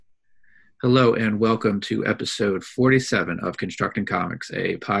Hello and welcome to episode 47 of Constructing Comics,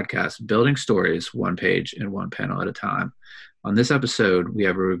 a podcast building stories one page and one panel at a time. On this episode, we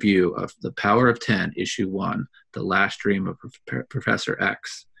have a review of The Power of 10, Issue 1, The Last Dream of Professor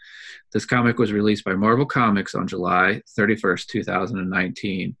X. This comic was released by Marvel Comics on July 31st,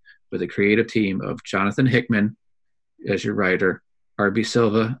 2019, with a creative team of Jonathan Hickman as your writer, R.B.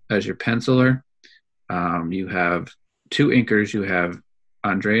 Silva as your penciler. You have two inkers. You have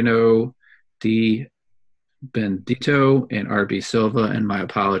Andreno D. Bendito and R.B. Silva, and my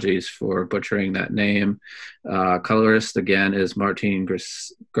apologies for butchering that name. Colorist, again, is Martin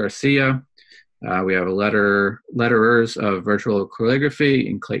Garcia. We have letterers of Virtual Calligraphy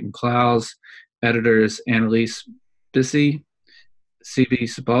in Clayton Clowes, editors Annalise Bissey, C.B.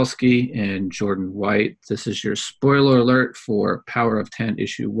 Sobalski, and Jordan White. This is your spoiler alert for Power of 10,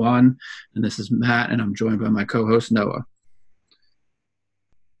 Issue 1. And this is Matt, and I'm joined by my co-host, Noah.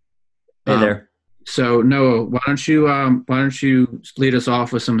 Hey there. So Noah, why don't you lead us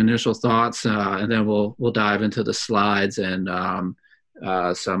off with some initial thoughts, and then we'll dive into the slides and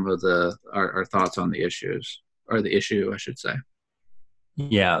some of our thoughts on the issues, or the issue, I should say.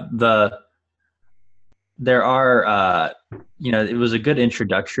 Yeah, there are it was a good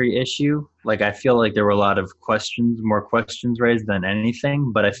introductory issue. Like, I feel like there were a lot of more questions raised than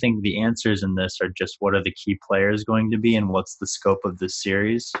anything, but I think the answers in this are just what are the key players going to be and what's the scope of this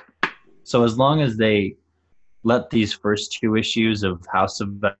series. So as long as they let these first two issues of House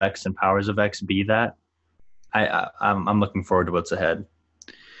of X and Powers of X be that, I'm looking forward to what's ahead.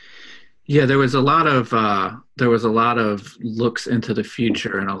 Yeah, there was a lot of looks into the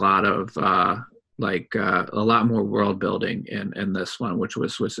future and a lot of a lot more world building in this one, which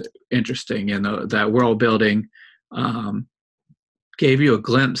was interesting. And that world building gave you a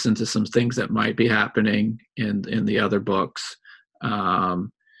glimpse into some things that might be happening in the other books.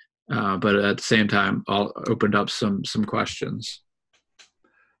 But at the same time, all opened up some questions.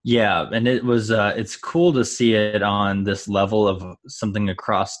 Yeah, and it's cool to see it on this level of something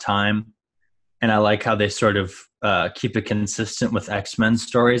across time. And I like how they sort of keep it consistent with X-Men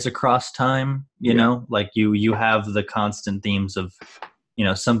stories across time. You know, like you have the constant themes of,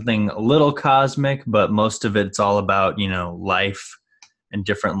 something a little cosmic, but most of it's all about, life and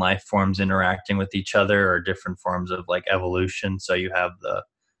different life forms interacting with each other, or different forms of like evolution. So you have the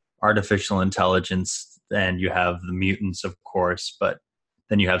artificial intelligence and you have the mutants, of course, but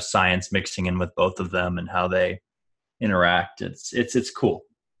then you have science mixing in with both of them and how they interact. It's cool.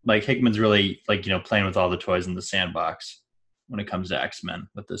 Like, Hickman's really playing with all the toys in the sandbox when it comes to X-Men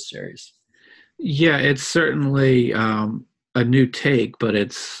with this series. Yeah, it's certainly a new take, but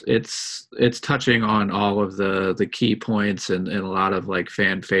it's touching on all of the key points and a lot of like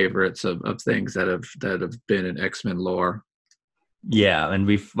fan favorites of things that have been in X-Men lore. Yeah, and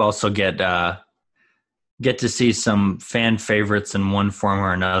we also get to see some fan favorites in one form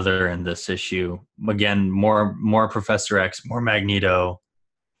or another in this issue. Again, more Professor X, more Magneto,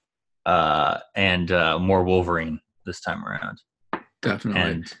 and more Wolverine this time around. Definitely.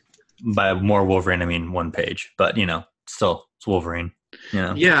 And by more Wolverine, I mean one page, but still it's Wolverine.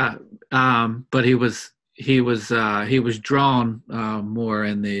 Yeah, but he was drawn more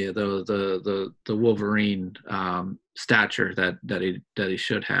in the Wolverine stature that he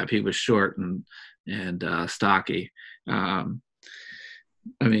should have. He was short and stocky. I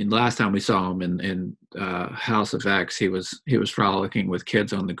mean, last time we saw him in House of X, he was frolicking with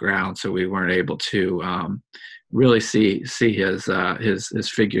kids on the ground, so we weren't able to really see his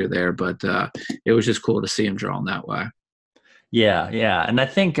figure there. But it was just cool to see him drawn that way. Yeah, and I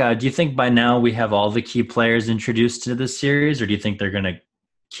think, do you think by now we have all the key players introduced to this series, or do you think they're going to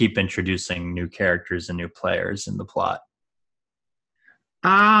keep introducing new characters and new players in the plot?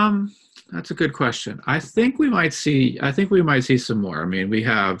 That's a good question. I think we might see some more. I mean, we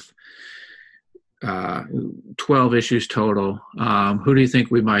have 12 issues total. Who do you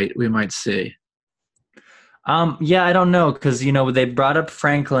think we might see? Yeah, I don't know, because they brought up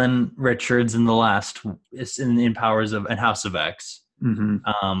Franklin Richards in the last in Powers of and House of X,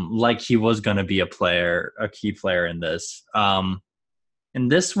 like he was going to be a key player in this. In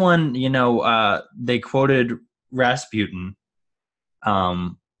this one, they quoted Rasputin,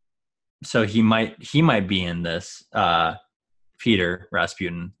 so he might be in this. Peter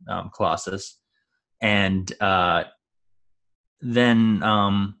Rasputin, Colossus, and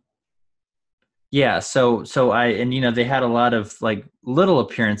then. Yeah, so they had a lot of like little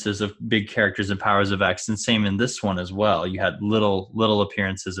appearances of big characters in Powers of X, and same in this one as well. You had little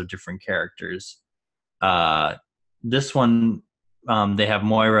appearances of different characters. This one, they have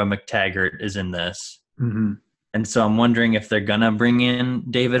Moira McTaggart is in this. And so I'm wondering if they're gonna bring in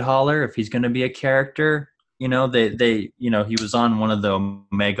David Haller, if he's gonna be a character. He was on one of the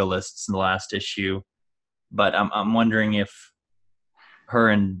Omega lists in the last issue, but I'm wondering if her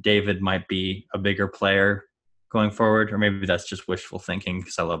and David might be a bigger player going forward, or maybe that's just wishful thinking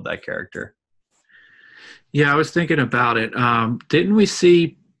because I love that character. Yeah, I was thinking about it. Didn't we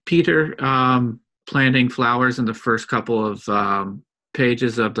see Peter planting flowers in the first couple of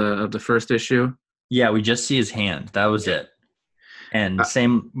pages of the first issue? Yeah, we just see his hand. That was it. And Uh,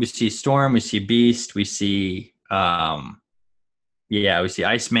 same, we see Storm, we see Beast, we see we see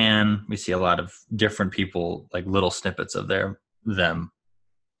Iceman, we see a lot of different people, like little snippets of them.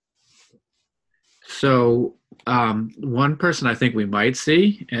 So one person I think we might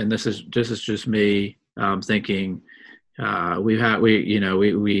see, and this is just me thinking, we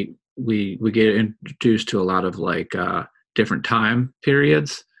get introduced to a lot of like different time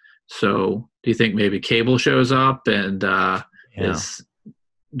periods. So do you think maybe Cable shows up and is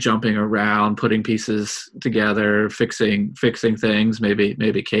jumping around, putting pieces together, fixing things?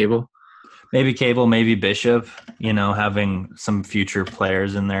 Maybe Cable. Maybe Cable, maybe Bishop, having some future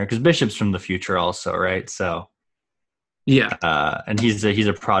players in there because Bishop's from the future also, right? So Yeah. And he's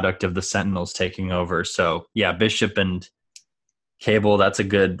a product of the Sentinels taking over. So yeah, Bishop and Cable, that's a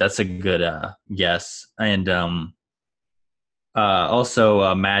good guess. And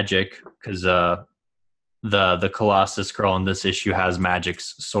also Magic, because the Colossus girl in this issue has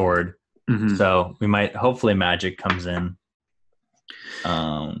Magic's sword. Mm-hmm. So hopefully Magic comes in.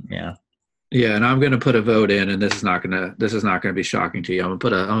 Yeah. Yeah, and I'm going to put a vote in, and this is not going to be shocking to you. I'm going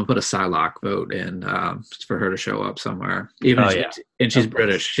to put a Psylocke vote in for her to show up somewhere. And she's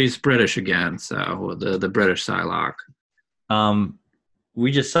British. She's British again, so the British Psylocke. We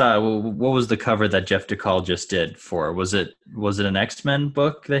just saw what was the cover that Jeff DeCall just did for? Was it an X-Men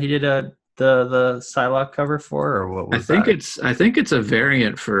book that he did the Psylocke cover for, or what was that? I think it's a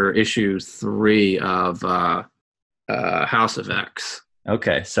variant for issue 3 of House of X.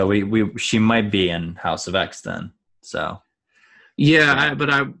 Okay, so she might be in House of X then. So yeah,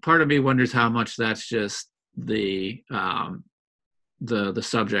 part of me wonders how much that's just the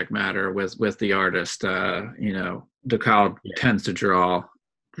subject matter with the artist. DeCall tends to draw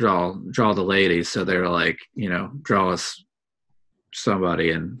the ladies, so they're like, draw us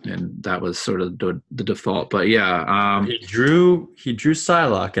somebody, and that was sort of the default. But yeah, he drew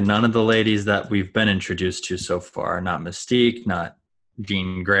Psylocke, and none of the ladies that we've been introduced to so far, not Mystique, not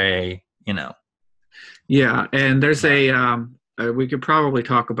Jean Grey, Yeah, and there's we could probably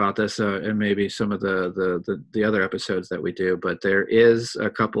talk about this in maybe some of the other episodes that we do, but there is a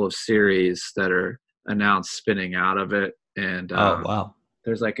couple of series that are announced spinning out of it, and oh wow,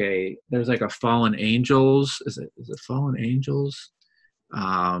 there's like a Fallen Angels. Is it Fallen Angels?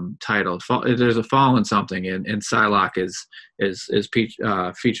 Titled. There's a Fallen something, and Psylocke is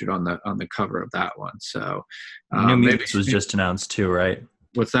featured on the cover of that one. So New Mutants was just announced too, right?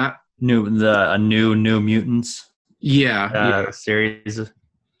 What's that? New Mutants. Yeah. Series.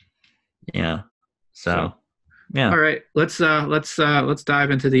 Yeah. So yeah. All right. Let's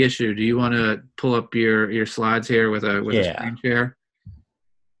dive into the issue. Do you want to pull up your slides here with a screen share?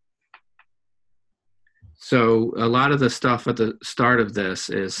 So a lot of the stuff at the start of this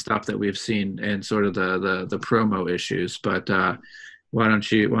is stuff that we've seen in sort of the promo issues. But why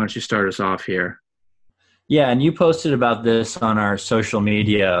don't you start us off here? Yeah, and you posted about this on our social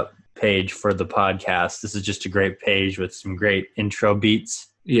media page for the podcast. This is just a great page with some great intro beats.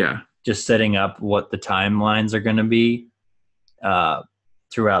 Yeah. Just setting up what the timelines are going to be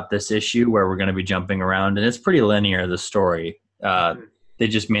throughout this issue, where we're going to be jumping around. And it's pretty linear, the story. They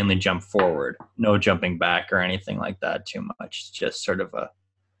just mainly jump forward. No jumping back or anything like that too much. It's just sort of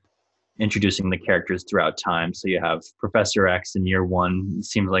introducing the characters throughout time. So you have Professor X in year 1. It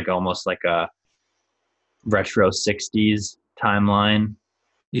seems like almost like a retro 60s timeline.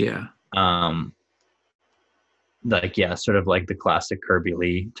 Yeah. Sort of like the classic Kirby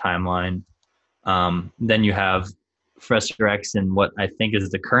Lee timeline. Then you have Professor X in what I think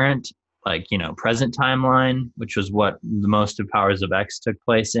is the current, present timeline, which was what the most of Powers of X took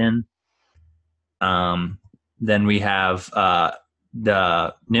place in. Then we have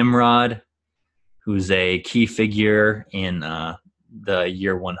the Nimrod, who's a key figure in the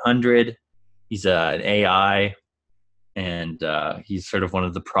year 100. He's an AI, and he's sort of one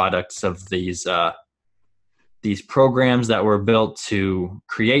of the products of these programs that were built to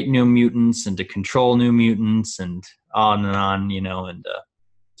create new mutants and to control new mutants and on, and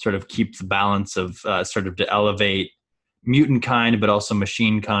sort of keep the balance of sort of to elevate mutant kind, but also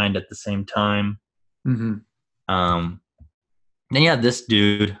machine kind at the same time. Mm-hmm. Then yeah, this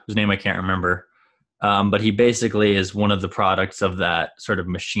dude whose name I can't remember, But he basically is one of the products of that sort of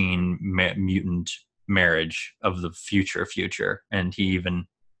machine mutant marriage of the future. And he even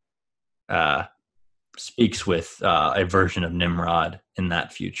speaks with a version of Nimrod in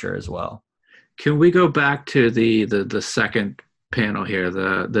that future as well. Can we go back to the second panel here,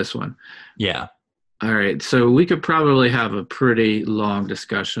 this one? Yeah. All right. So we could probably have a pretty long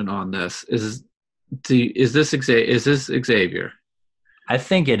discussion on this. Is this Xavier? I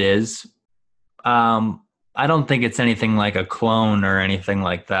think it is. I don't think it's anything like a clone or anything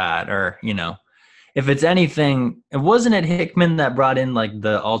like that, or, you know, if it's anything, wasn't it Hickman that brought in like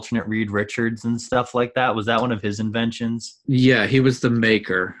the alternate Reed Richards and stuff like that? Was that one of his inventions? Yeah, he was the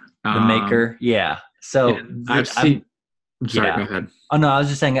maker. The maker, yeah. So I've seen. I'm sorry. Yeah. Go ahead. Oh no, I was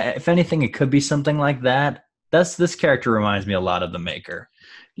just saying. If anything, it could be something like that. This character reminds me a lot of the Maker.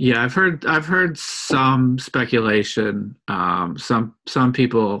 Yeah, I've heard some speculation. Some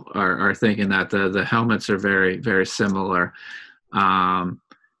people are thinking that the helmets are very, very similar.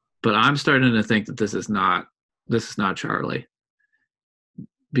 But I'm starting to think that this is not Charlie,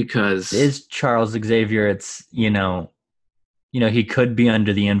 because it is Charles Xavier. It's you know he could be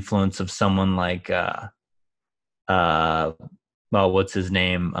under the influence of someone like well, what's his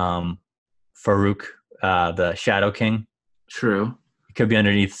name, Farouk, the Shadow King. True. He could be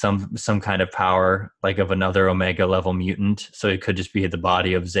underneath some kind of power, like of another Omega level mutant. So it could just be the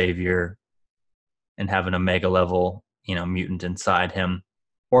body of Xavier and have an Omega level, mutant inside him.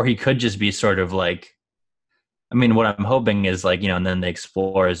 Or he could just be sort of like, I mean, what I'm hoping is like, and then they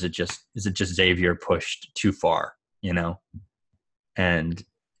explore, is it just Xavier pushed too far, and,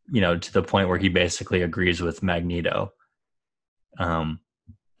 to the point where he basically agrees with Magneto.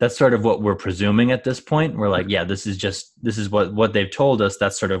 That's sort of what we're presuming at this point. We're like, yeah, this is what they've told us.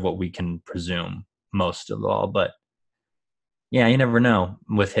 That's sort of what we can presume most of all. But yeah, you never know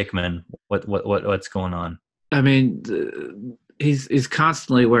with Hickman, what's going on. I mean, he's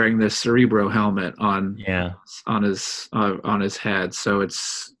constantly wearing this Cerebro helmet on his head. So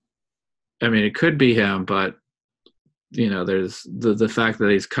it's, I mean, it could be him, but there's the fact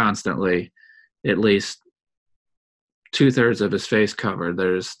that he's constantly at least 2/3 of his face covered.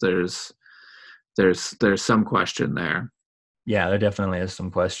 There's some question there. Yeah, there definitely is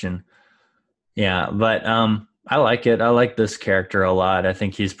some question. Yeah, but I like it. I like this character a lot. I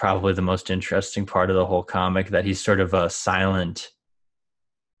think he's probably the most interesting part of the whole comic, that he's sort of a silent,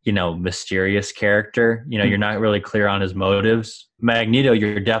 mysterious character. You're not really clear on his motives. Magneto,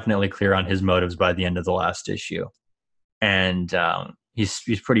 you're definitely clear on his motives by the end of the last issue. And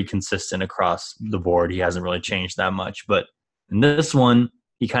he's pretty consistent across the board. He hasn't really changed that much. But in this one,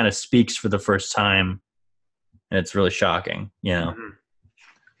 he kind of speaks for the first time, and it's really shocking, Okay.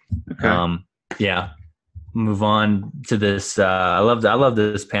 Yeah. Move on to this. I love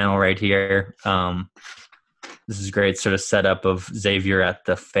this panel right here. This is great sort of setup of Xavier at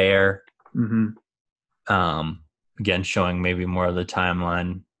the fair. Mm-hmm. Again, showing maybe more of the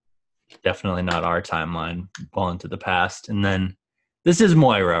timeline. Definitely not our timeline, well into the past. And then this is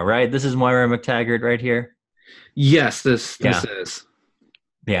Moira, right? This is Moira McTaggart right here. Yes, this is.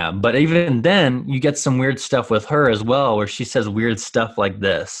 Yeah, but even then, you get some weird stuff with her as well, where she says weird stuff like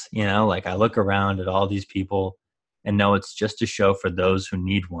this, like, I look around at all these people and know it's just a show for those who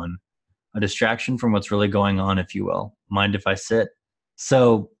need one. A distraction from what's really going on, if you will. Mind if I sit?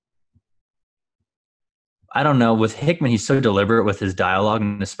 So, I don't know. With Hickman, he's so deliberate with his dialogue,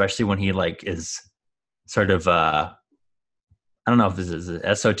 and especially when he is sort of, I don't know if this is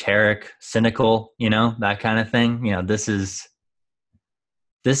esoteric, cynical, that kind of thing. This is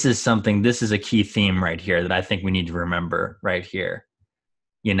a key theme right here that I think we need to remember right here.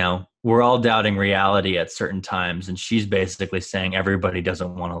 We're all doubting reality at certain times, and she's basically saying everybody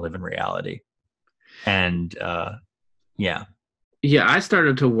doesn't want to live in reality. And yeah. Yeah, I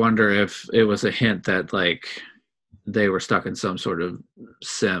started to wonder if it was a hint that they were stuck in some sort of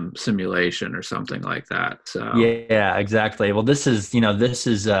simulation or something like that. So yeah, exactly. Well, this is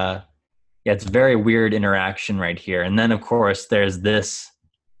it's a very weird interaction right here. And then of course there's this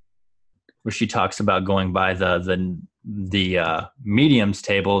where she talks about going by the medium's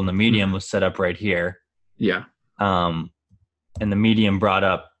table, and the medium was set up right here. Yeah. And the medium brought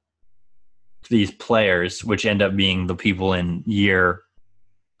up these players, which end up being the people in year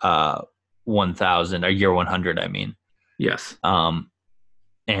 1000 or year 100, I mean. Yes.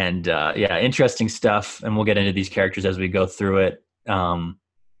 Interesting stuff, and we'll get into these characters as we go through it, and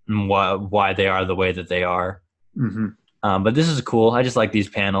why they are the way that they are. Mm-hmm. But this is cool. I just like these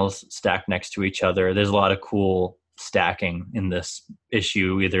panels stacked next to each other. There's a lot of cool stacking in this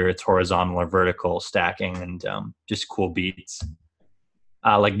issue. Either it's horizontal or vertical stacking, and just cool beats.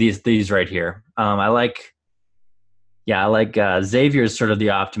 Like these right here. I like Xavier is sort of the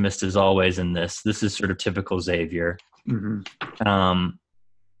optimist as always in this. This is sort of typical Xavier. Mm-hmm. Um,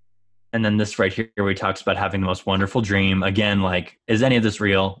 and then this right here where he talks about having the most wonderful dream. Again, like, is any of this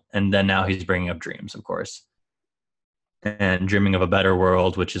real? And then now he's bringing up dreams, of course, and dreaming of a better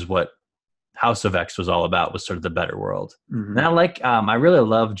world, which is what House of X was all about, was sort of the better world. Mm-hmm. And I really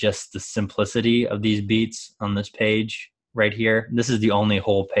love just the simplicity of these beats on this page right here. This is the only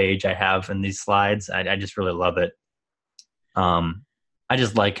whole page I have in these slides. I just really love it. I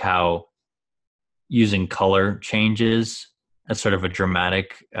just like how using color changes as sort of a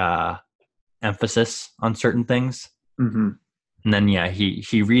dramatic emphasis on certain things. Mm-hmm. And then,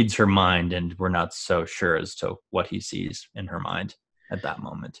 he reads her mind, and we're not so sure as to what he sees in her mind at that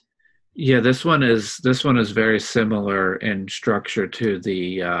moment. Yeah, this one is very similar in structure to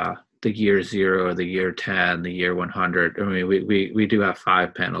the year 0, the year 10, the year 100. I mean, we do have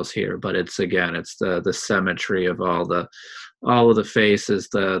 5 panels here, but it's the symmetry of all of the faces,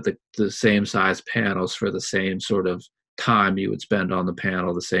 the same size panels for the same sort of time you would spend on the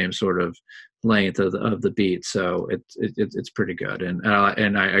panel, the same sort of length of the beat. So it's pretty good, and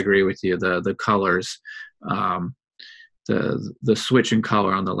I agree with you. The colors, the switch in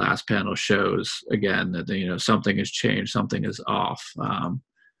color on the last panel shows again that something has changed, something is off.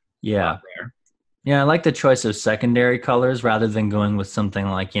 Yeah. Yeah, I like the choice of secondary colors rather than going with something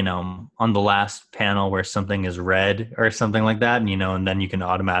like, on the last panel where something is red or something like that, and then you can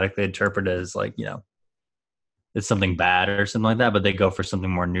automatically interpret it as like, it's something bad or something like that, but they go for something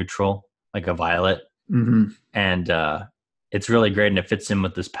more neutral, like a violet. Mm-hmm. And it's really great, and it fits in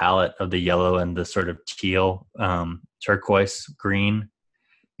with this palette of the yellow and the sort of teal, turquoise green.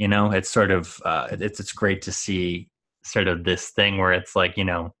 It's sort of, it's great to see sort of this thing where it's like,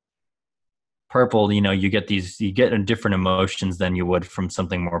 purple, you get different emotions than you would from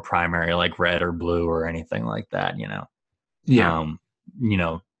something more primary like red or blue or anything like that. Yeah.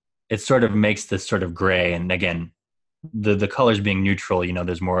 It sort of makes this sort of gray, and again, the colors being neutral,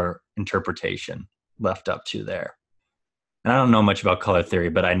 there's more interpretation left up to there. And I don't know much about color theory,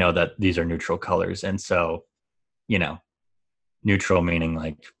 but I know that these are neutral colors, and so neutral meaning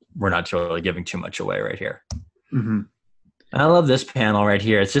like we're not totally giving too much away right here. Mm-hmm. I love this panel right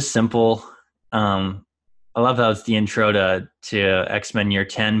here. It's just simple. I love how it's the intro to X-Men Year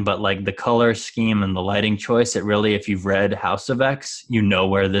 10, but like the color scheme and the lighting choice, it really, if you've read House of X,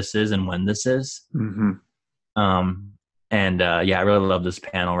 where this is and when this is. Mm-hmm. I really love this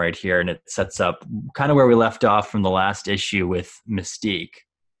panel right here, and it sets up kind of where we left off from the last issue with Mystique.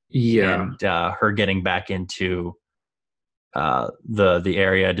 Yeah. And her getting back into the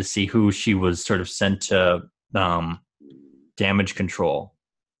area to see who she was sort of sent to damage control.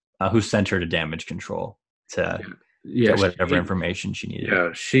 Who sent her to damage control to get whatever information she needed. Yeah,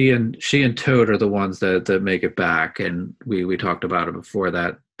 she and Toad are the ones that make it back, and we talked about it before.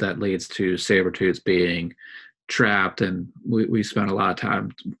 That leads to Sabretooth being trapped, and we spent a lot of time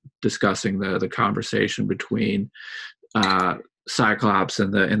discussing the conversation between Cyclops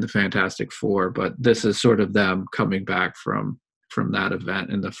and the Fantastic Four. But this is sort of them coming back from that event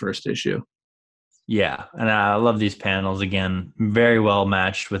in the first issue. Yeah, and I love these panels again. Very well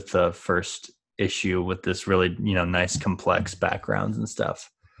matched with the first issue with this really, nice complex backgrounds and stuff.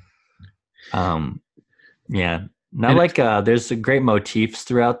 Yeah. Now, there's great motifs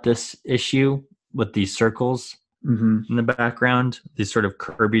throughout this issue with these circles in the background, these sort of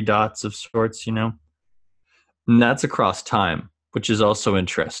Kirby dots of sorts, And that's across time, which is also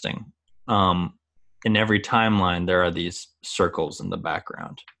interesting. In every timeline, there are these circles in the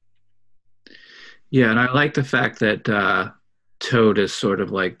background. Yeah, and I like the fact that Toad is sort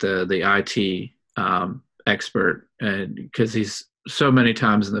of like the IT expert, and because he's so many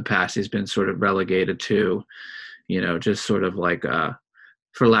times in the past he's been sort of relegated to, just sort of like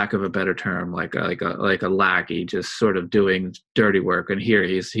for lack of a better term, like a lackey, just sort of doing dirty work. And here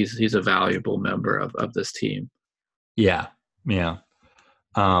he's a valuable member of this team. Yeah.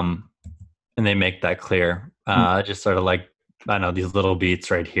 And they make that clear. Just sort of like, I know these little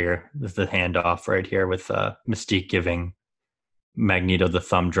beats right here. There's the handoff right here with Mystique giving Magneto the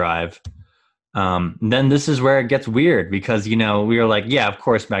thumb drive. Then this is where it gets weird because, we were like, yeah, of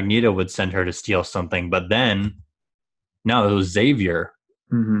course Magneto would send her to steal something. But then, no, it was Xavier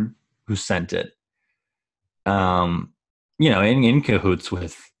who sent it. In cahoots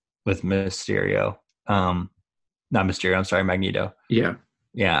with Mysterio. Not Mysterio, I'm sorry, Magneto. Yeah.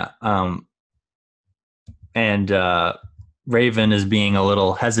 Yeah. Raven is being a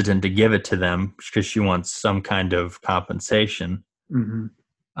little hesitant to give it to them because she wants some kind of compensation.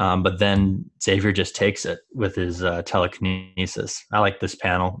 But then Xavier just takes it with his telekinesis. I like this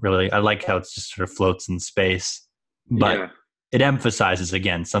panel, really. I like how it just sort of floats in space, but it emphasizes,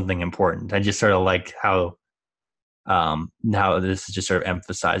 again, something important. I just sort of like how this just sort of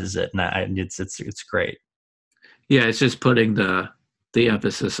emphasizes it, and it's great. Yeah, it's just putting the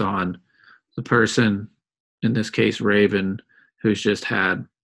emphasis on the person, in this case Raven, who's just had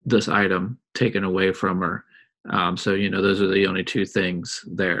this item taken away from her. So, those are the only two things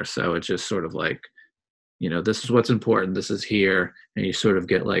there. So it's just sort of like, this is what's important. This is here. And you sort of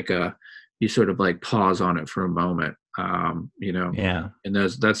get you sort of like pause on it for a moment. Yeah. And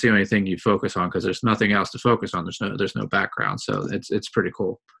that's the only thing you focus on, because there's nothing else to focus on. There's no background. So it's pretty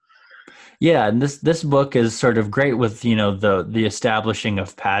cool. Yeah, and this book is sort of great with, the establishing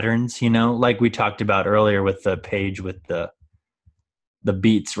of patterns, like we talked about earlier with the page with the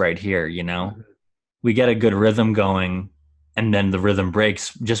beats right here, we get a good rhythm going, and then the rhythm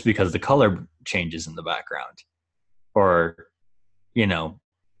breaks just because the color changes in the background, or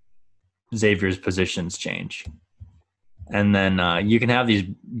Xavier's positions change. And then you can have these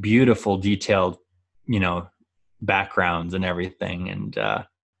beautiful detailed backgrounds and everything, and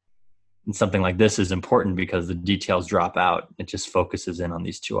something like this is important because the details drop out. It just focuses in on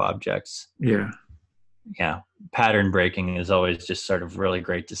these two objects. Yeah, pattern breaking is always just sort of really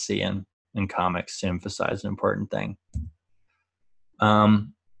great to see in comics to emphasize an important thing.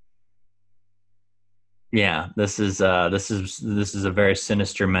 Yeah, this is a very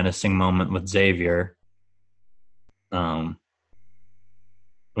sinister, menacing moment with Xavier. Again,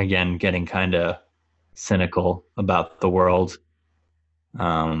 getting kind of cynical about the world,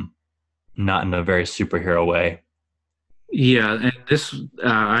 not in a very superhero way. Yeah, and this,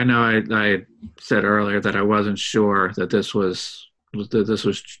 I know I said earlier that I wasn't sure that this was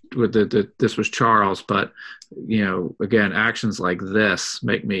Charles, but again, actions like this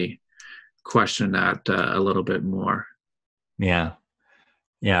make me question that a little bit more. Yeah.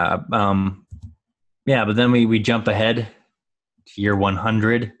 But then we jump ahead to year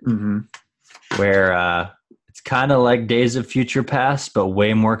 100, where it's kind of like Days of Future Past, but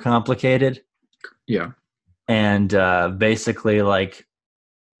way more complicated. Yeah. And basically,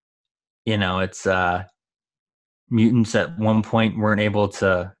 it's mutants at one point weren't able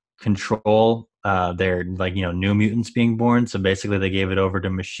to control their new mutants being born. So basically they gave it over to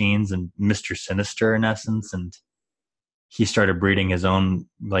machines and Mr. Sinister, in essence. And he started breeding his own,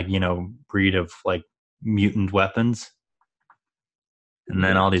 breed of mutant weapons. And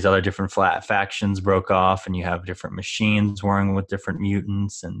then all these other different factions broke off, and you have different machines warring with different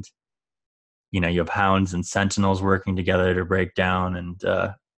mutants. And, you have Hounds and Sentinels working together to break down and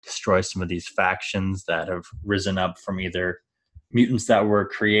destroy some of these factions that have risen up from either mutants that were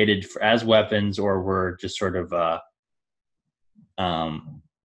created as weapons or were just sort of I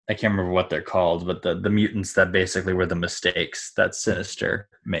can't remember what they're called, but the mutants that basically were the mistakes that Sinister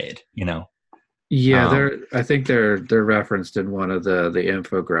made, Yeah, I think they're referenced in one of the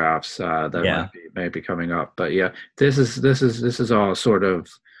infographs that might be coming up. But yeah, this is all sort of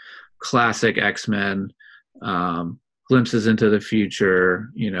classic X-Men, glimpses into the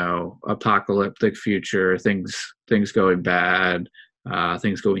future, apocalyptic future, things going bad,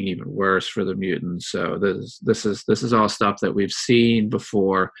 things going even worse for the mutants. So this is all stuff that we've seen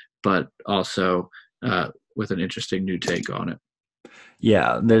before, but also with an interesting new take on it.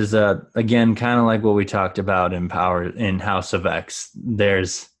 Yeah, there's again, kind of like what we talked about in House of X.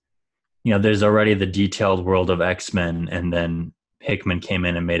 There's already the detailed world of X-Men, and then Hickman came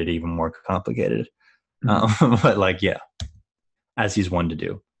in and made it even more complicated. But as he's one to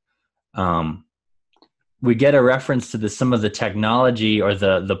do. We get a reference to some of the technology or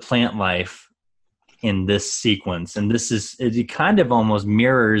the plant life in this sequence, and it kind of almost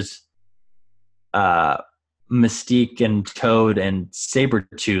mirrors Mystique and Toad and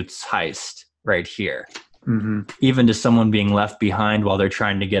Sabretooth's heist right here. Even to someone being left behind while they're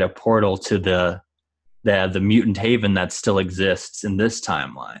trying to get a portal to the mutant haven that still exists in this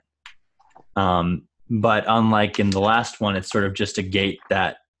timeline. But unlike in the last one, it's sort of just a gate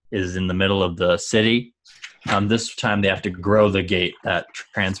that is in the middle of the city. This time they have to grow the gate that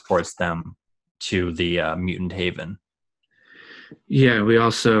transports them to the mutant haven. Yeah, we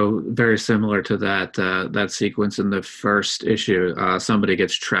also, very similar to that sequence in the first issue, somebody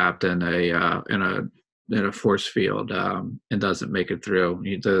gets trapped in a force field and doesn't make it through.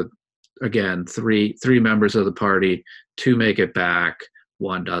 Again, three members of the party, two make it back,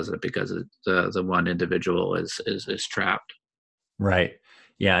 one doesn't because the one individual is trapped. Right.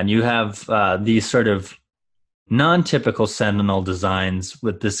 Yeah, and you have these sort of non-typical Sentinel designs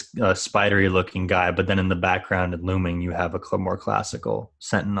with this spidery-looking guy, but then in the background and looming, you have a more classical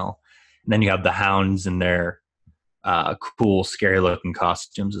Sentinel. And then you have the Hounds in their cool, scary-looking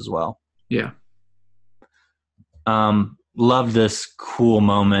costumes as well. Yeah. Love this cool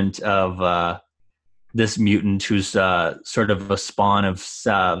moment of this mutant who's sort of a spawn of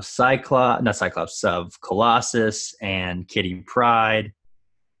of Colossus and Kitty Pryde.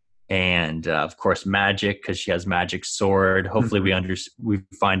 And of course, Magik, because she has Magik sword. Hopefully, we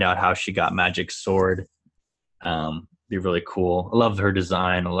find out how she got Magik sword. Be really cool. I love her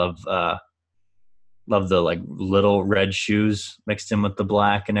design. I love the like little red shoes mixed in with the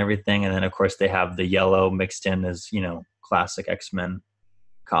black and everything. And then of course they have the yellow mixed in as classic X-Men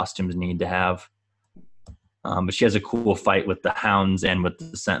costumes need to have. But she has a cool fight with the Hounds and with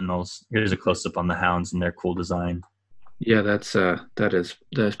the Sentinels. Here's a close up on the Hounds and their cool design. Yeah, that is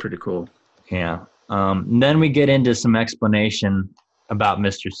pretty cool. Yeah. Then we get into some explanation about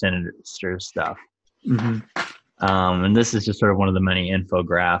Mr. Sinister stuff. Mm-hmm. And this is just sort of one of the many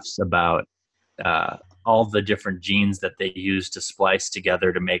infographs about all the different genes that they use to splice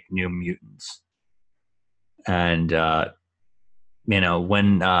together to make new mutants. And,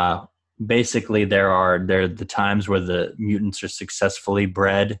 when basically there are the times where the mutants are successfully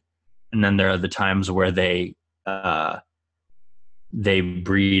bred, and then there are the times where they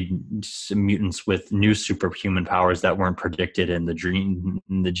breed mutants with new superhuman powers that weren't predicted in the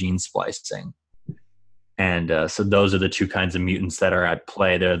gene splicing. And so those are the two kinds of mutants that are at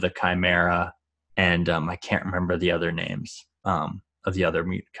play. They're the Chimera, and I can't remember the other names of the other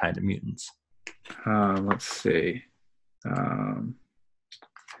kind of mutants. Let's see.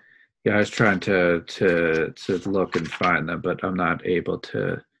 Yeah, I was trying to look and find them, but I'm not able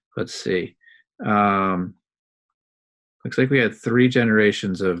to. Let's see. Looks like we had 3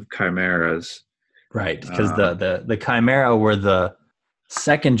 generations of chimeras. Right, because the chimera were the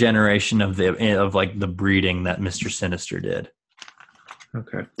second generation of the breeding that Mr. Sinister did.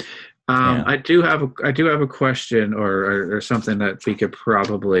 Okay. I do have a question or something that we could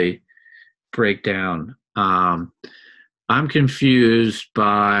probably break down. I'm confused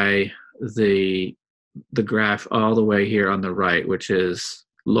by the graph all the way here on the right, which is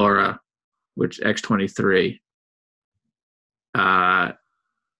Laura, which X-23.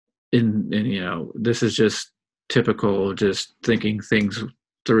 This is just typical, just thinking things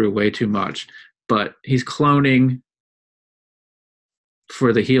through way too much. But he's cloning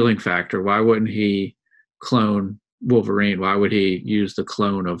for the healing factor. Why wouldn't he clone Wolverine? Why would he use the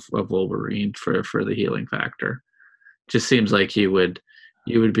clone of Wolverine for the healing factor? Just seems like you would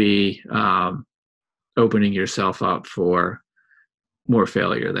be opening yourself up for more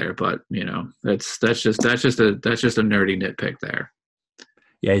failure there. But that's just a nerdy nitpick there.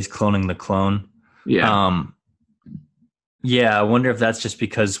 Yeah, he's cloning the clone. Yeah. Yeah, I wonder if that's just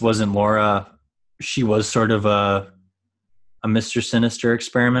because wasn't Laura? She was sort of a Mr. Sinister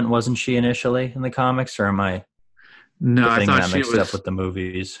experiment, wasn't she initially in the comics, or am I? No, I thought she was up with the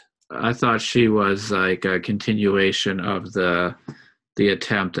movies. I thought she was like a continuation of the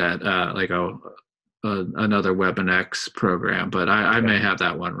attempt at another Weapon X program, but I may have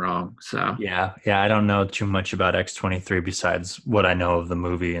that one wrong. So yeah, I don't know too much about X-23 besides what I know of the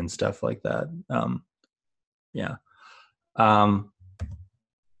movie and stuff like that.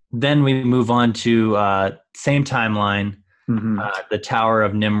 Then we move on to same timeline, the Tower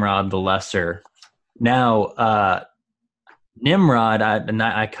of Nimrod the Lesser. Now, Nimrod,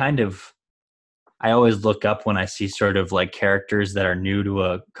 I always look up when I see sort of like characters that are new to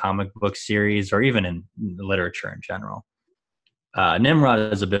a comic book series or even in literature in general.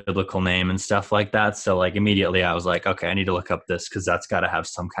 Nimrod is a biblical name and stuff like that. So like immediately I was like, okay, I need to look up this because that's got to have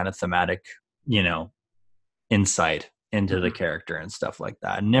some kind of thematic, insight into the character and stuff like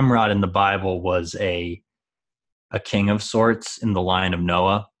that. Nimrod in the Bible was a king of sorts in the line of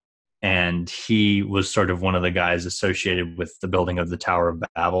Noah. And he was sort of one of the guys associated with the building of the Tower of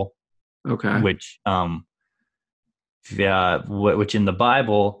Babel. Okay. Which in the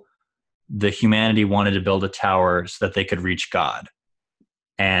Bible, the humanity wanted to build a tower so that they could reach God.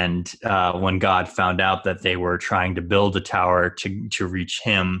 And when God found out that they were trying to build a tower to reach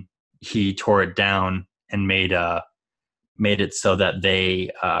him, he tore it down and made it so that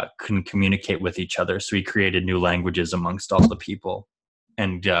they couldn't communicate with each other. So he created new languages amongst all the people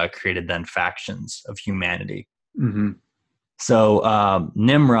and created then factions of humanity. Mm-hmm. So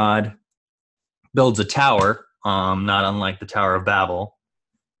Nimrod builds a tower, not unlike the Tower of Babel.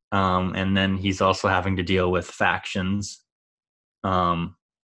 And then he's also having to deal with factions of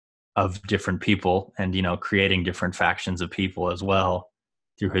different people and, creating different factions of people as well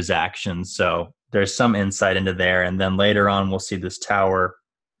through his actions. So there's some insight into there. And then later on, we'll see this tower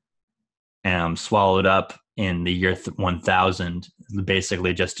swallowed up in the year 1000,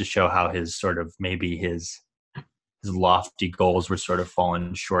 basically just to show how his sort of maybe his lofty goals were sort of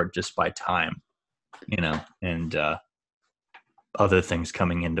fallen short just by time, and other things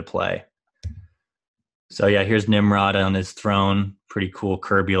coming into play. So yeah, here's Nimrod on his throne. Pretty cool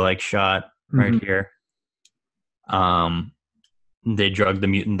Kirby-like shot right here. They drug the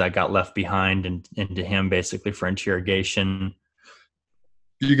mutant that got left behind into him basically for interrogation.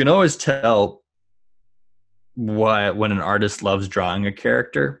 You can always tell when an artist loves drawing a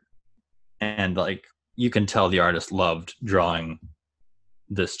character, and like you can tell the artist loved drawing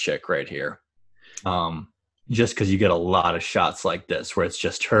this chick right here. Just because you get a lot of shots like this where it's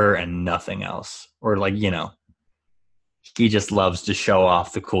just her and nothing else, or like, he just loves to show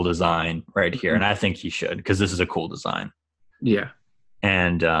off the cool design right here. And I think he should, because this is a cool design. Yeah.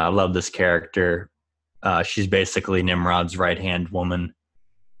 And I love this character. She's basically Nimrod's right-hand woman,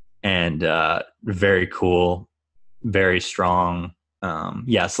 and very cool, very strong.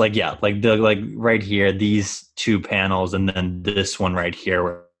 Yes, like right here, these two panels, and then this one right here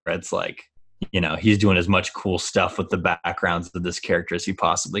where it's like, he's doing as much cool stuff with the backgrounds of this character as he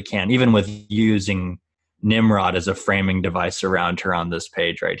possibly can, even with using Nimrod as a framing device around her on this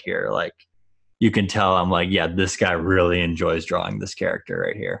page right here. Like, you can tell I'm like, yeah, this guy really enjoys drawing this character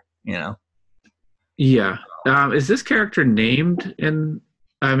right here, Yeah. Is this character named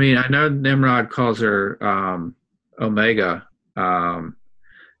I know Nimrod calls her Omega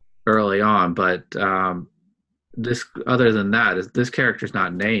early on, but this, other than that, this character's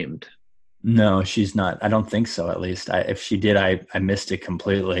not named. No, she's not. I don't think so, at least. If she did, I missed it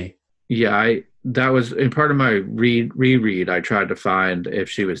completely. Yeah, that was in part of my reread. I tried to find if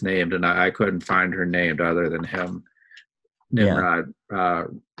she was named, and I couldn't find her named other than him, Nimrod,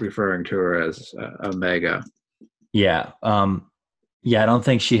 referring to her as Omega. Yeah. Yeah, I don't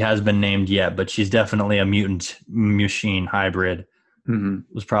think she has been named yet, but she's definitely a mutant machine hybrid.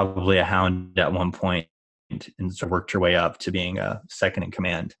 Was probably a hound at one point and sort of worked her way up to being a second in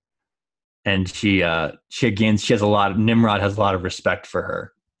command. And she has a lot of, Nimrod has a lot of respect for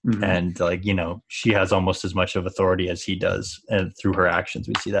her. And she has almost as much of authority as he does, and through her actions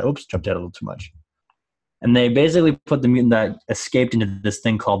we see that. Oops, jumped out a little too much. And they basically put the mutant that escaped into this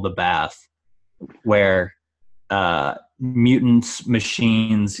thing called the bath, where mutants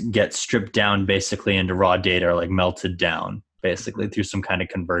machines get stripped down basically into raw data, or like melted down basically through some kind of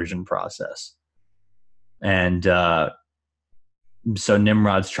conversion process. And so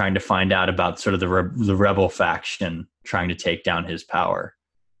Nimrod's trying to find out about sort of the rebel faction trying to take down his power.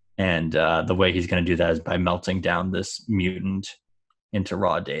 And the way he's going to do that is by melting down this mutant into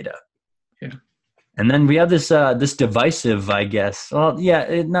raw data. Yeah. And then we have this this divisive, I guess. Well,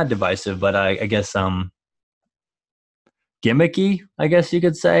 yeah, not divisive, but I guess gimmicky, I guess you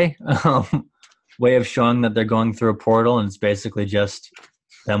could say, way of showing that they're going through a portal, and it's basically just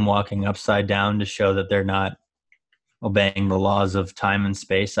them walking upside down to show that they're not obeying the laws of time and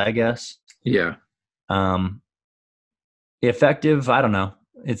space, I guess. Yeah. Effective, I don't know.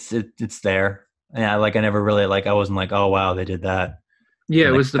 It's there. Yeah, I never really I wasn't like, oh wow, they did that. Yeah,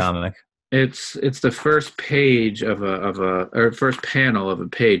 it was the comic. It's the first page or first panel of a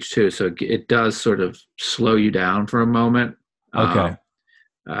page too, so it does sort of slow you down for a moment. Okay.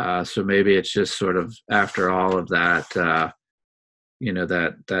 So maybe it's just sort of after all of that,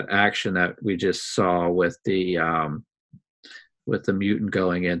 that action that we just saw with the mutant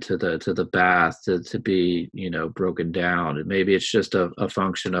going into the bath to be broken down, and maybe it's just a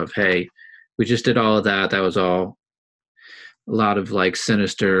function of, hey, we just did all of that. That was all a lot of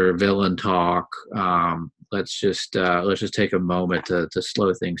sinister villain talk. Let's just take a moment to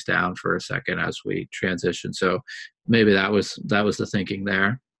slow things down for a second as we transition. So maybe that was the thinking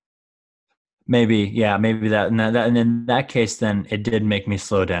there. Maybe that, and in that case, then it did make me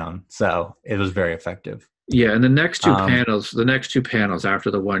slow down. So it was very effective. Yeah, and the next two panels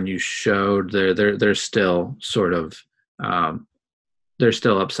after the one you showed, they're still sort of they're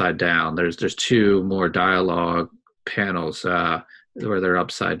still upside down. There's two more dialogue panels where they're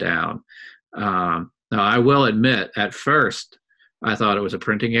upside down. Now, I will admit, at first, I thought it was a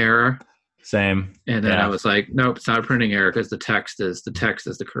printing error. Same. And then I was like, nope, it's not a printing error, because the text is in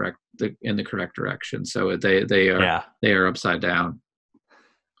the correct direction. So they are upside down.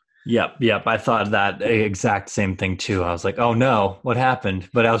 Yep. I thought that exact same thing too. I was like, oh no, what happened?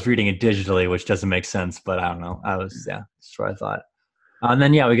 But I was reading it digitally, which doesn't make sense. But I don't know. That's what I thought. And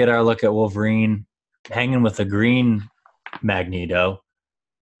then we get our look at Wolverine hanging with a green Magneto.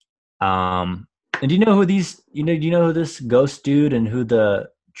 And do you know who do you know who this ghost dude and who the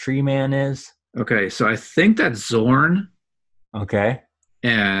tree man is? Okay, so I think that's Zorn, Okay.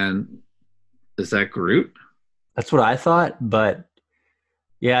 and is that Groot? That's what I thought, but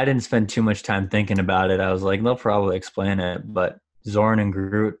yeah, I didn't spend too much time thinking about it. I was like, they'll probably explain it, but Zorn and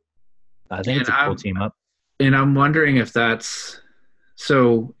Groot, I think And it's a cool I'm team up. and I'm wondering if that's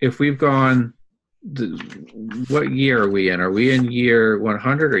so. If we've gone, what year are we in? Are we in year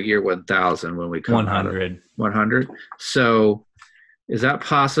 100 or year 1000 when we come out of 100. 100? So is that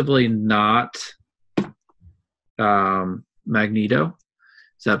possibly not Magneto?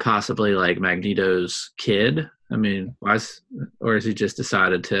 Is that possibly like Magneto's kid? I mean, or has he just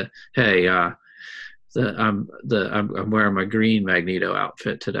decided to, hey, I'm wearing my green Magneto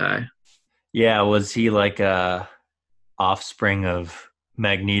outfit today? Yeah, was he like a offspring of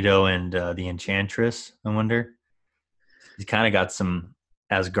Magneto and the Enchantress? I wonder. He's kind of got some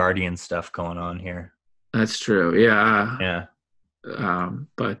Asgardian stuff going on here. That's true. Yeah. Yeah.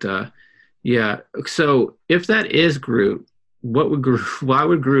 But yeah. So if that is Groot, what would Groot? Why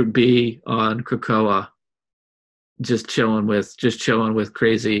would Groot be on Krakoa, just chilling with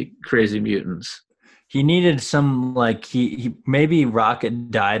crazy mutants? He needed some like he maybe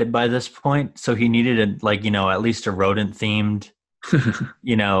Rocket died by this point, so he needed a like at least a rodent themed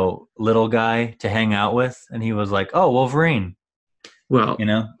little guy to hang out with, and he was like, "Oh, Wolverine," Well, you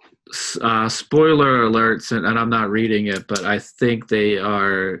know. spoiler alerts, and I'm not reading it, but I think they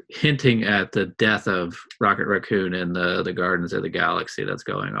are hinting at the death of Rocket Raccoon in the Gardens of the Galaxy that's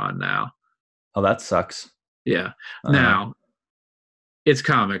going on now. Oh, that sucks. Yeah. Uh, Now it's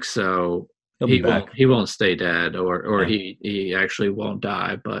comics, so he'll be he won't back. he won't stay dead, or Yeah. he actually won't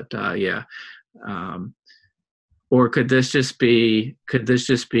die. But yeah. Um, or could this just be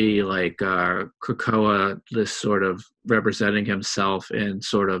like Krakoa, this sort of representing himself in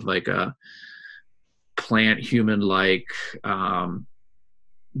sort of like a plant human like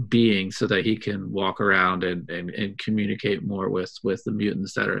being, so that he can walk around and communicate more with the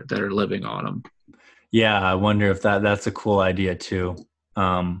mutants that are living on him? Yeah, I wonder if that's a cool idea too.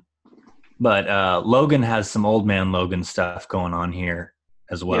 Um, but Logan has some old man Logan stuff going on here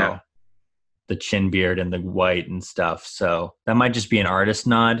as Yeah. well. The chin beard and the white and stuff. So that might just be an artist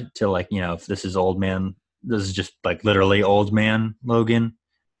nod to like, if this is old man, this is just like literally old man Logan,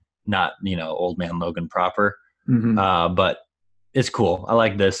 not, old man Logan proper. Hmm. But it's cool. I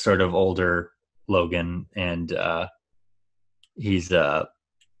like this sort of older Logan, and he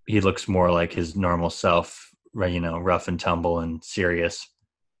looks more like his normal self, right? Rough and tumble and serious,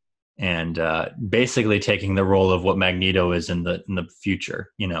 and basically taking the role of what Magneto is in the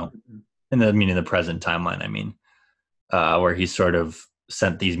future. In the present timeline. I mean, where he sort of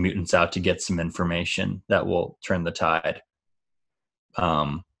sent these mutants out to get some information that will turn the tide.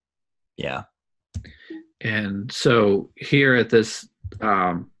 Yeah. And so here at this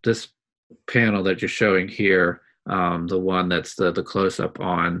panel that you're showing here, the one that's the close up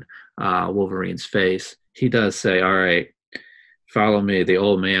on Wolverine's face, he does say, "All right, follow me. The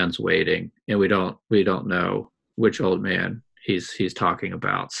old man's waiting," and we don't know which old man he's talking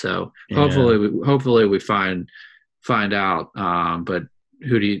about. So Yeah. hopefully we find out. But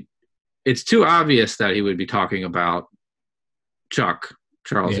who do you? It's too obvious that he would be talking about Chuck,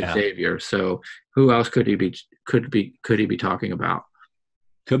 Charles Yeah. Xavier. So who else could he be talking about?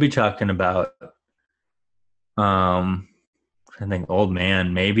 Could be talking about, I think old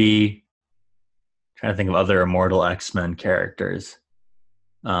man, maybe trying to think of other immortal X-Men characters.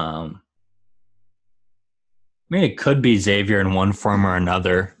 I mean, it could be Xavier in one form or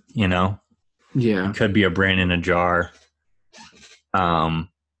another, He Yeah, could be a brain in a jar. Um,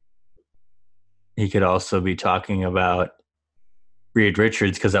 he could also be talking about Reed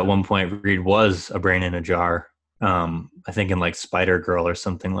Richards, because at one point Reed was a brain in a jar. I think in like Spider Girl or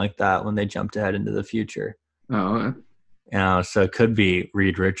something like that when they jumped ahead into the future. oh, So it could be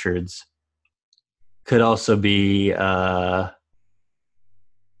Reed Richards. Could also be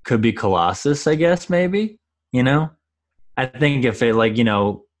Colossus, I guess, maybe. I think if it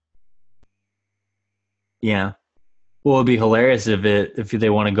yeah. Well, it'd be hilarious if they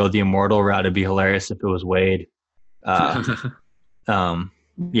want to go the immortal route. It'd be hilarious if it was Wade. Uh, um,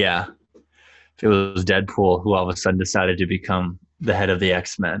 yeah, if it was Deadpool who all of a sudden decided to become the head of the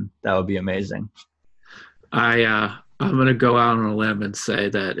X-Men, that would be amazing. I'm gonna go out on a limb and say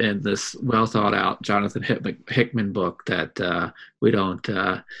that in this well thought out Jonathan Hickman book, that we don't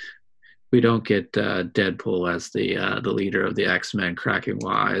uh, we don't get Deadpool as the leader of the X-Men cracking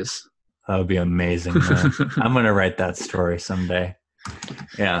wise. That would be amazing, man. I'm gonna write that story someday.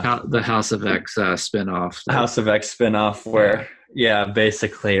 Yeah, The House of X spinoff. House of X spinoff where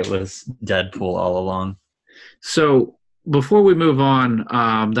basically it was Deadpool all along. So before we move on,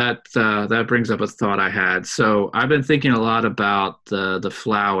 that brings up a thought I had. So I've been thinking a lot about the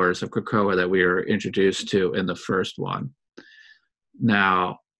flowers of Krakoa that we were introduced to in the first one.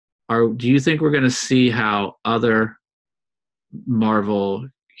 Now, do you think we're going to see how other Marvel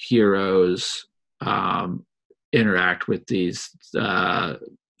heroes interact with these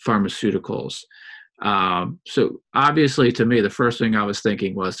pharmaceuticals? So obviously, to me, the first thing I was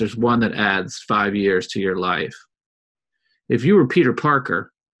thinking was there's one that adds 5 years to your life. If you were Peter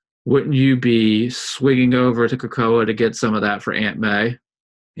Parker, wouldn't you be swinging over to Krakoa to get some of that for Aunt May?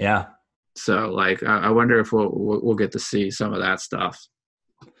 Yeah. So, like, I wonder if we'll get to see some of that stuff.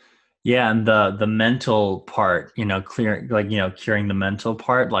 Yeah, and the mental part, curing the mental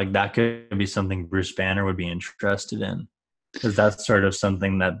part, like that could be something Bruce Banner would be interested in, because that's sort of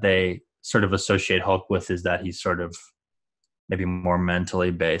something that they sort of associate Hulk with, is that he's sort of maybe more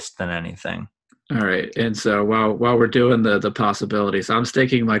mentally based than anything. All right, and so while we're doing the possibilities, I'm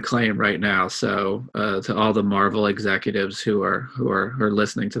staking my claim right now. So to all the Marvel executives who are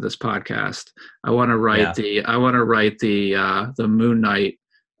listening to this podcast, I want to write the Moon Knight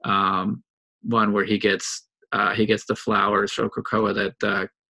one where he gets the flowers from Krakoa that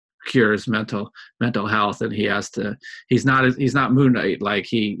cures mental health, and he's not Moon Knight. Like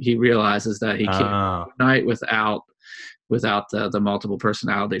he realizes that he can't Moon Knight without the multiple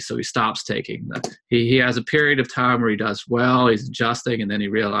personalities, so he stops taking he has a period of time where he does well, he's adjusting, and then he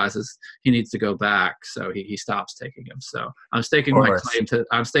realizes he needs to go back, so he stops taking them. So I'm staking my claim to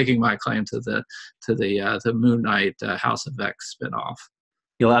the Moon Knight House of X spinoff.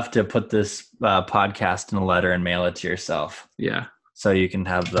 You'll have to put this podcast in a letter and mail it to yourself. Yeah, so you can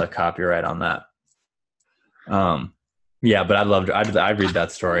have the copyright on that. Yeah, but I'd read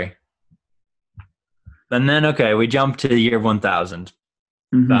that story. And then, okay, we jump to the year 1000,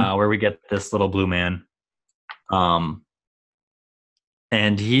 where we get this little blue man. And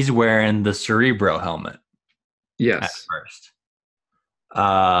he's wearing the Cerebro helmet. Yes. At first.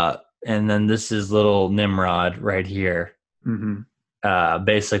 And then this is little Nimrod right here.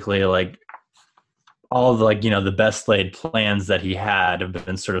 Basically, like, all of the best laid plans that he had have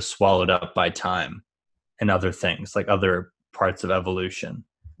been sort of swallowed up by time and other things, like other parts of evolution.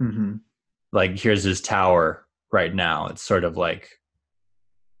 Like, here's his tower right now. It's sort of like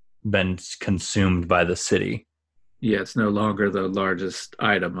been consumed by the city. Yeah, it's no longer the largest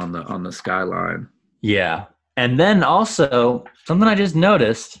item on the skyline. Yeah. And then also something I just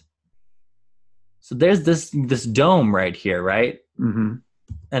noticed. So there's this dome right here, right? And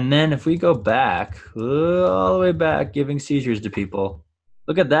then if we go back, all the way back, giving seizures to people,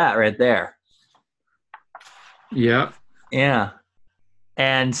 look at that right there. Yeah. Yeah.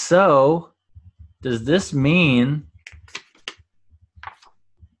 And so, does this mean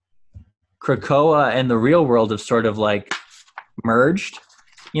Krakoa and the real world have sort of like merged,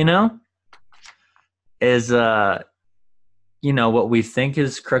 Is, what we think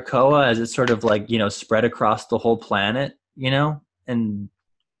is Krakoa, as it's sort of like, spread across the whole planet, and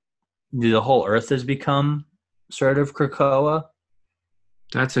the whole Earth has become sort of Krakoa?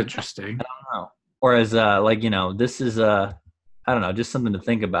 That's interesting. I don't know. Or as, this is, I don't know, just something to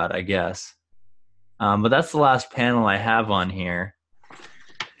think about, I guess. But that's the last panel I have on here, I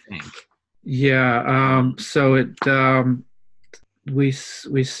think. Yeah. So it we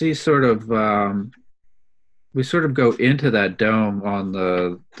see sort of we sort of go into that dome on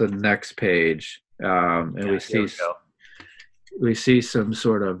the next page, and we see some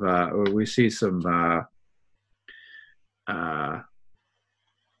sort of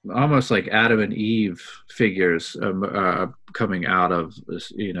almost like Adam and Eve figures coming out of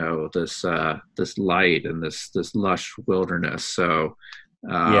this, this light and this lush wilderness. So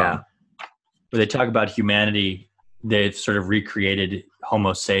when they talk about humanity, they've sort of recreated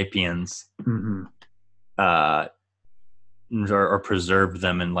Homo sapiens, or preserved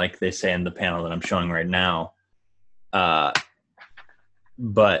them, and like they say in the panel that I'm showing right now.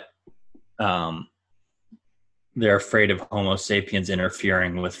 But they're afraid of Homo sapiens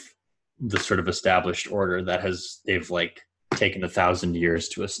interfering with the sort of established order that they've like taken 1,000 years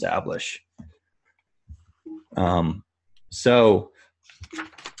to establish. So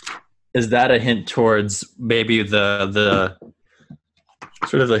is that a hint towards maybe the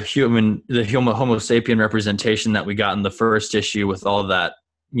sort of the Homo sapien representation that we got in the first issue, with all that,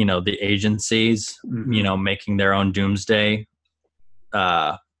 the agencies, making their own doomsday,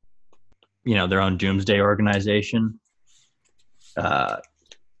 their own doomsday organization? Are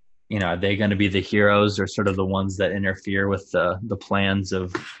they going to be the heroes, or sort of the ones that interfere with the plans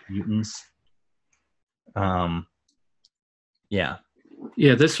of mutants? Yeah,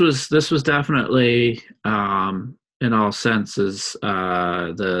 this was definitely in all senses,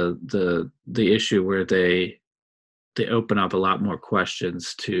 the issue where they open up a lot more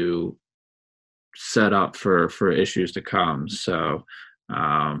questions to set up for issues to come. So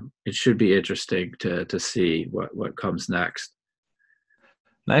it should be interesting to see what comes next.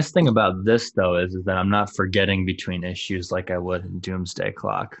 Nice thing about this though is that I'm not forgetting between issues like I would in Doomsday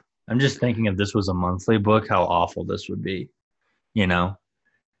Clock. I'm just thinking if this was a monthly book, how awful this would be. You know,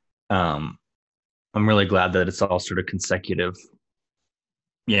 um, I'm really glad that it's all sort of consecutive.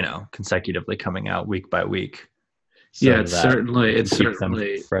 You know, consecutively coming out week by week. So Yeah, it's keep them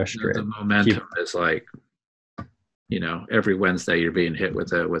certainly the frustrated. momentum is like, every Wednesday you're being hit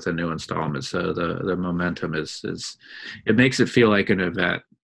with a new installment. So the momentum is it makes it feel like an event.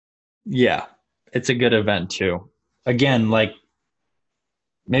 Yeah, it's a good event too. Again, like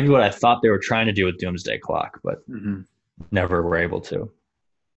maybe what I thought they were trying to do with Doomsday Clock, but Mm-hmm. never were able to.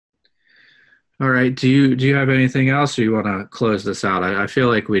 All right. Do you have anything else, or you want to close this out? I feel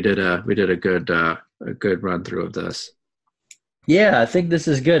like we did a good run through of this. Yeah, I think this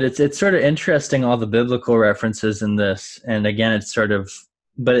is good. It's sort of interesting all the biblical references in this, and again, it's sort of,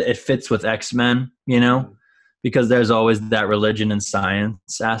 but it fits with X-Men, because there's always that religion and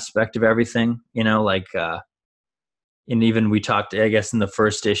science aspect of everything, like, and even we talked, I guess, in the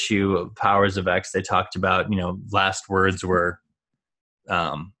first issue of Powers of X, they talked about, last words were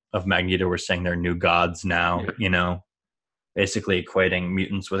of Magneto were saying they're new gods now, basically equating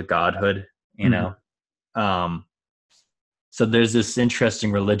mutants with godhood, So there's this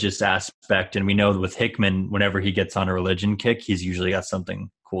interesting religious aspect, and we know with Hickman, whenever he gets on a religion kick, he's usually got something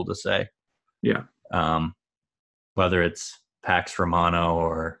cool to say. Yeah. Whether it's Pax Romano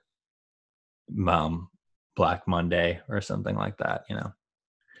or Black Monday or something like that,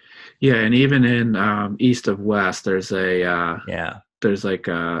 Yeah, and even in East of West, there's there's like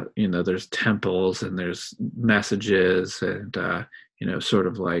there's temples and there's messages and sort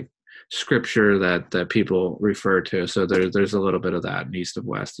of like scripture that people refer to. So there's a little bit of that in East of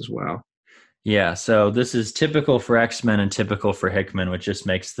West as well. Yeah, so this is typical for X-Men and typical for Hickman, which just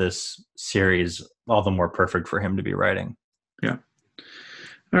makes this series all the more perfect for him to be writing. Yeah.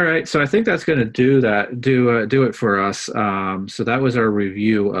 All right, so I think that's going to do it for us. So that was our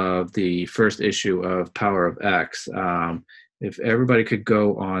review of the first issue of Power of X. If everybody could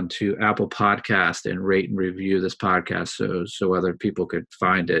go on to Apple Podcast and rate and review this podcast, so other people could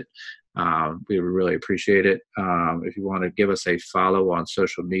find it, we would really appreciate it. If you want to give us a follow on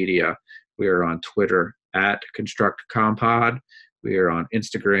social media, we are on Twitter at ConstructCompod. We are on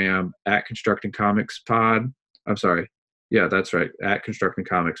Instagram at ConstructingComicsPod. I'm sorry. Yeah, that's right. At Constructing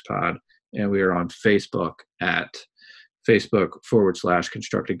Comics Pod. And we are on Facebook at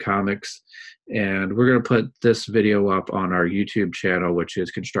Facebook.com/Constructing Comics. And we're going to put this video up on our YouTube channel, which is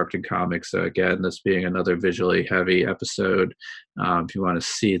Constructing Comics. So again, this being another visually heavy episode. If you want to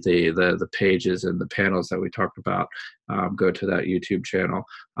see the pages and the panels that we talked about, go to that YouTube channel.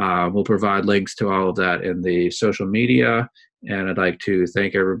 We'll provide links to all of that in the social media. And I'd like to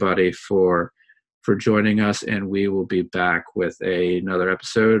thank everybody for joining us, and we will be back with another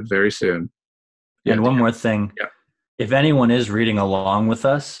episode very soon. And one more thing. Yeah. If anyone is reading along with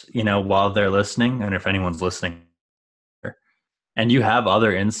us, while they're listening, and if anyone's listening and you have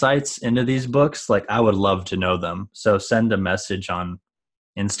other insights into these books, like I would love to know them. So send a message on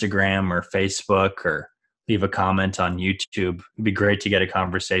Instagram or Facebook or leave a comment on YouTube. It'd be great to get a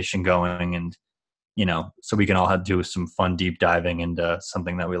conversation going and, so we can all do some fun deep diving into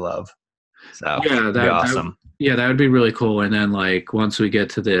something that we love. So yeah, that'd be awesome. That would be really cool. And then like once we get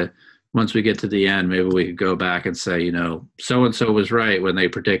to the end, maybe we could go back and say, so and so was right when they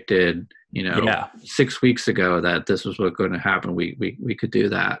predicted, 6 weeks ago that this was what's going to happen. We could do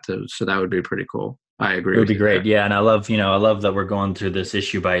that. So that would be pretty cool. I agree. It would be great. Yeah, and I love that we're going through this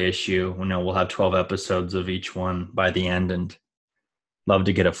issue by issue. We'll have 12 episodes of each one by the end, and love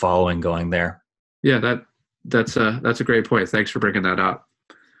to get a following going there. Yeah, that's a great point. Thanks for bringing that up.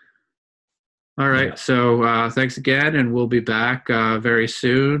 All right. Yeah. So thanks again, and we'll be back very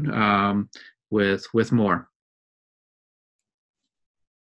soon with more.